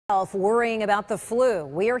Worrying about the flu.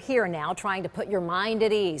 We're here now trying to put your mind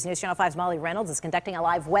at ease. News Channel 5's Molly Reynolds is conducting a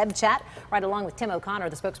live web chat right along with Tim O'Connor,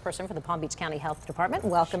 the spokesperson for the Palm Beach County Health Department.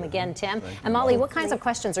 Welcome again, Tim. And Molly, what kinds of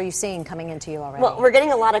questions are you seeing coming into you already? Well, we're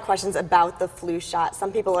getting a lot of questions about the flu shot.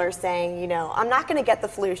 Some people are saying, you know, I'm not going to get the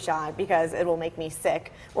flu shot because it will make me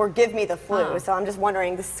sick or give me the flu. So I'm just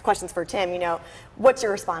wondering, this question's for Tim, you know, what's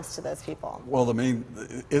your response to those people? Well,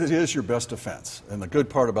 it is your best defense. And the good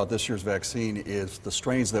part about this year's vaccine is the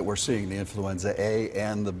strains that we're seeing, the influenza A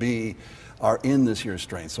and the B, are in this year's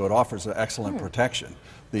strain. So it offers an excellent protection.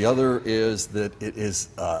 The other is that it is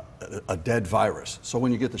a dead virus. So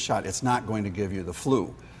when you get the shot, it's not going to give you the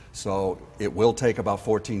flu. So it will take about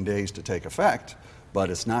 14 days to take effect, but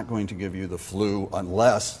it's not going to give you the flu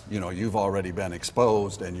unless, you know, you've already been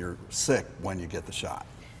exposed and you're sick when you get the shot.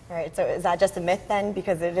 All right, so is that just a myth then?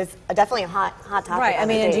 Because it is definitely a hot topic. Right, I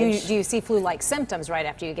mean, do you see flu-like symptoms right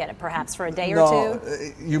after you get it, perhaps for a day or two?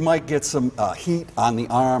 No, you might get some heat on the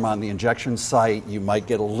arm, on the injection site. You might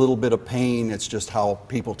get a little bit of pain. It's just how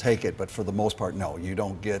people take it. But for the most part, no, you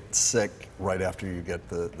don't get sick right after you get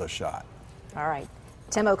the shot. All right.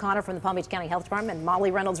 Tim O'Connor from the Palm Beach County Health Department and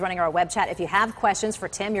Molly Reynolds running our web chat. If you have questions for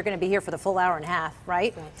Tim, you're going to be here for the full hour and a half,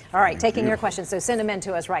 right? All right, taking your questions. So send them in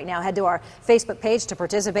to us right now. Head to our Facebook page to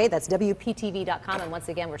participate. That's WPTV.com. And once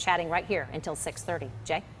again, we're chatting right here until 6:30.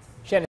 Jay?